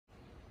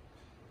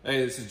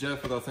Hey, this is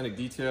Jeff with Authentic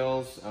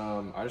Details.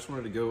 I just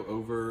wanted to go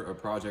over a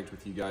project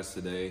with you guys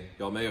today.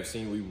 Y'all may have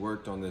seen we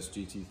worked on this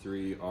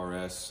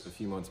GT3RS a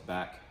few months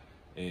back,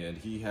 and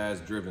he has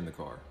driven the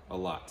car a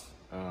lot.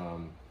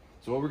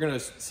 So what we're gonna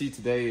see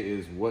today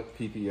is what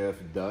PPF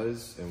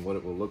does and what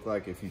it will look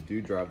like if you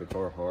do drive the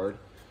car hard.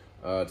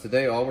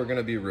 Today, all we're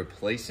gonna be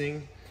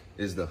replacing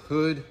is the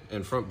hood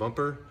and front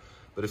bumper.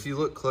 But if you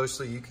look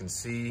closely, you can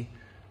see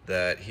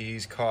that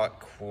he's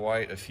caught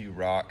quite a few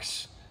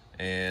rocks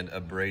and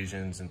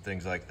abrasions and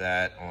things like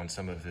that on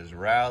some of his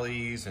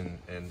rallies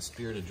and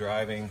spirited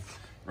driving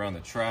around the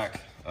track.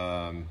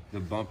 The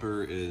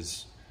bumper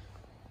is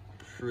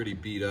pretty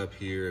beat up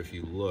here if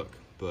you look,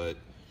 but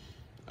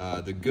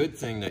the good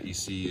thing that you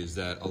see is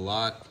that a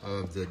lot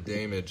of the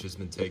damage has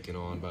been taken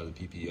on by the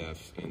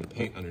PPF, and the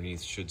paint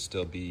underneath should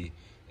still be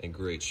in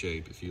great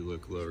shape. If you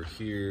look lower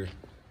here,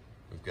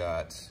 we've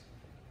got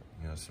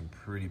some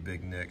pretty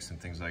big nicks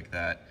and things like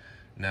that.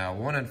 Now,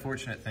 one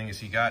unfortunate thing is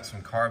he got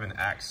some carbon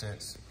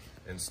accents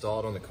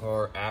installed on the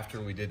car after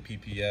we did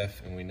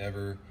PPF, and we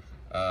never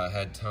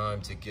had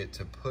time to get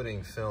to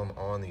putting film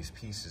on these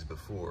pieces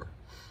before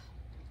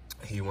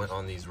he went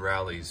on these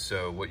rallies.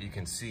 So what you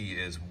can see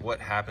is what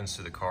happens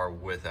to the car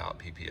without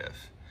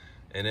PPF.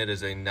 And it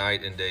is a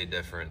night and day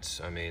difference.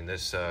 I mean,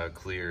 this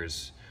clear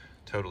is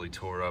totally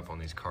tore up on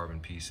these carbon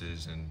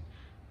pieces, and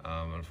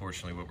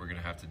unfortunately what we're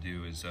gonna have to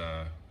do is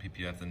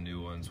PPF the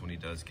new ones when he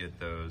does get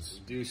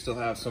those. We do still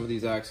have some of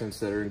these accents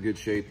that are in good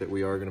shape that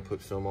we are gonna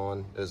put film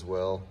on as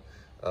well.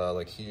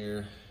 Like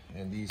here,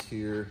 and these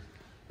here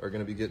are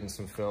gonna be getting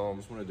some film.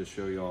 Just wanted to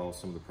show you all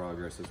some of the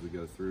progress as we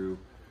go through.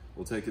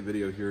 We'll take a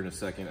video here in a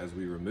second as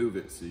we remove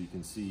it so you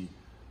can see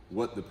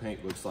what the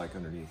paint looks like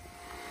underneath.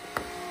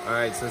 All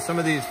right, so some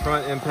of these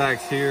front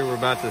impacts here, we're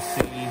about to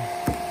see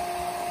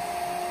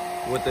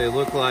what they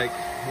look like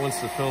once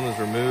the film is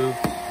removed.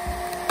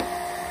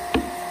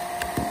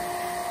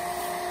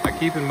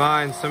 Keep in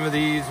mind, some of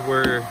these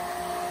were,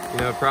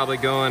 probably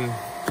going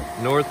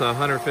north of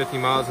 150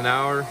 miles an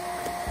hour.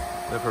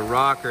 If a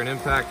rock or an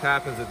impact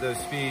happens at those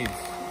speeds,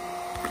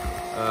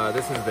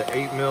 this is the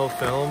 8mm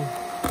film.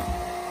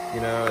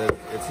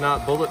 It's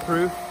not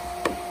bulletproof,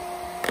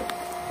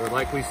 but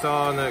like we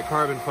saw in that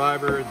carbon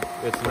fiber,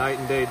 it's night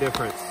and day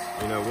difference.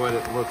 What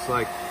it looks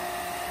like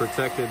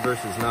protected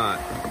versus not.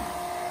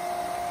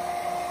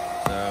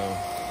 So.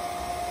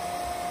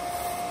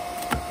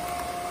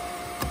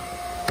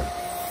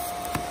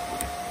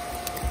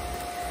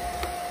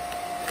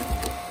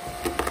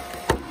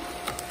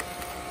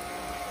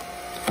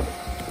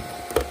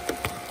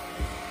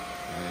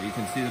 You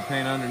can see the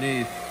paint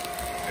underneath.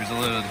 There's a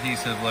little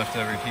adhesive left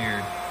over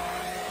here,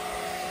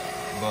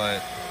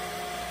 but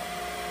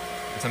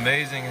it's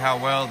amazing how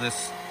well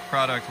this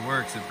product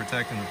works at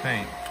protecting the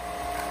paint.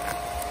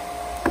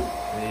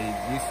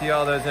 You see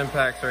all those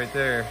impacts right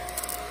there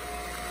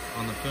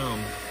on the film.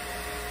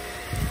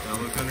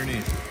 Now look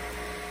underneath.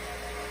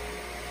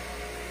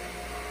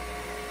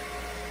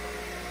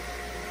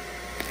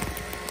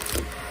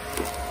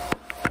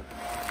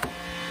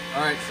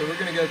 All right, so we're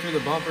gonna go through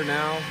the bumper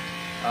now.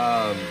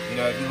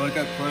 If you look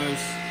up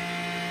close,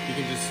 you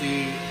can just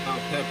see how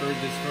peppered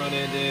this front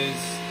end is,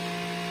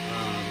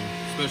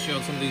 especially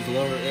on some of these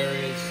lower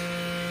areas.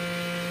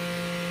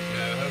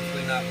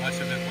 Hopefully not much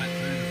of it went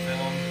through the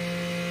film.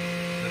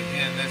 But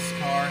again, this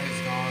car has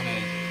gone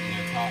at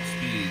top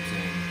speeds,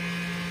 and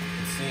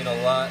it's seen a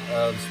lot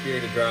of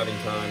spirited driving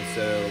time.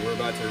 So we're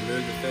about to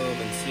remove the film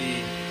and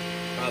see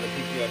how the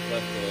PPF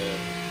left the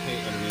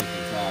paint underneath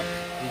the top.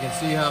 You can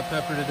see how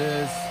peppered it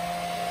is.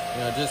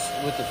 Just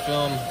with the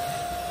film.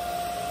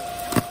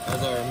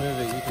 As I remove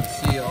it, you can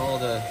see all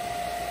the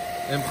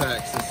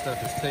impacts this stuff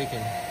has taken.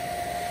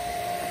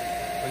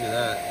 Look at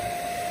that.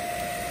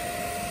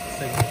 It's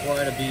taken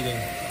quite a beating.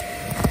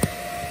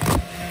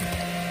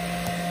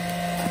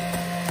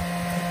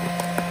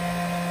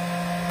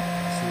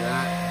 See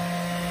that?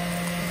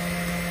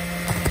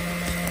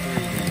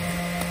 Crazy.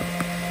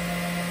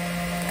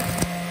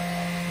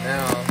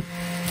 Now,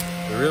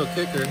 the real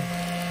kicker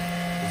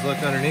is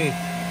look underneath.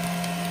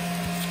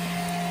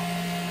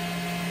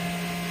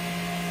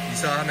 You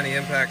saw how many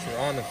impacts were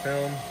on the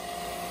film,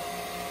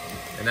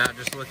 and now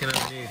just looking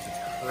underneath,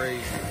 it's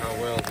crazy how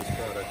well this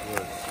product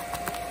works.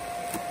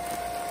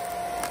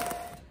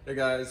 Hey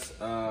guys,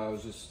 I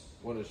just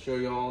wanted to show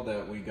y'all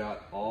that we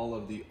got all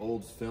of the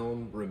old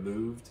film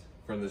removed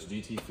from this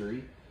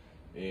GT3,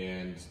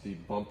 and the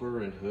bumper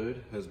and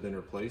hood has been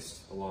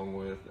replaced along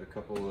with a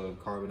couple of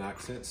carbon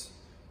accents.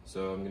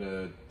 So I'm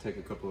gonna take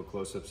a couple of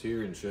close-ups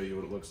here and show you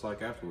what it looks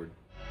like afterward.